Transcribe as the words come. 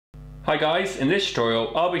Hi guys, in this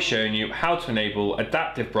tutorial I'll be showing you how to enable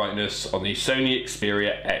adaptive brightness on the Sony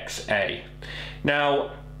Xperia XA.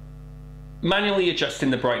 Now, manually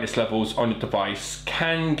adjusting the brightness levels on your device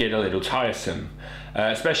can get a little tiresome,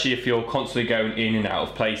 especially if you're constantly going in and out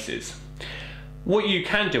of places. What you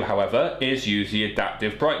can do, however, is use the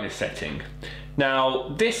adaptive brightness setting. Now,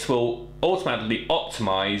 this will automatically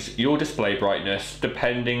optimize your display brightness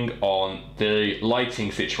depending on the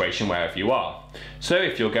lighting situation wherever you are. So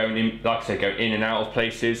if you're going in, like I said, go in and out of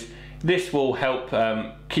places, this will help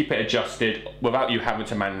keep it adjusted without you having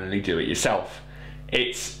to manually do it yourself.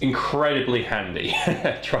 It's incredibly handy,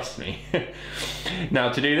 trust me.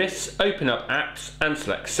 Now to do this, open up Apps and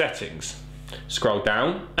select Settings. Scroll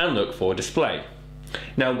down and look for Display.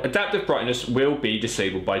 Now, adaptive brightness will be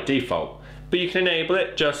disabled by default, but you can enable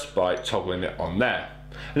it just by toggling it on there.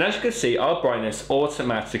 And as you can see, our brightness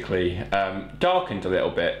automatically darkened a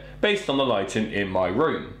little bit based on the lighting in my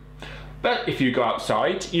room. But if you go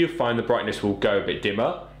outside, you find the brightness will go a bit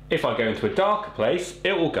dimmer. If I go into a darker place,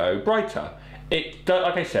 it will go brighter.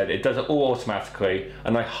 Like I said, it does it all automatically,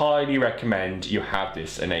 and I highly recommend you have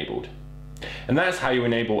this enabled. And that's how you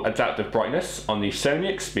enable adaptive brightness on the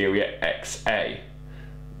Sony Xperia XA.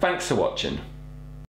 Thanks for watching.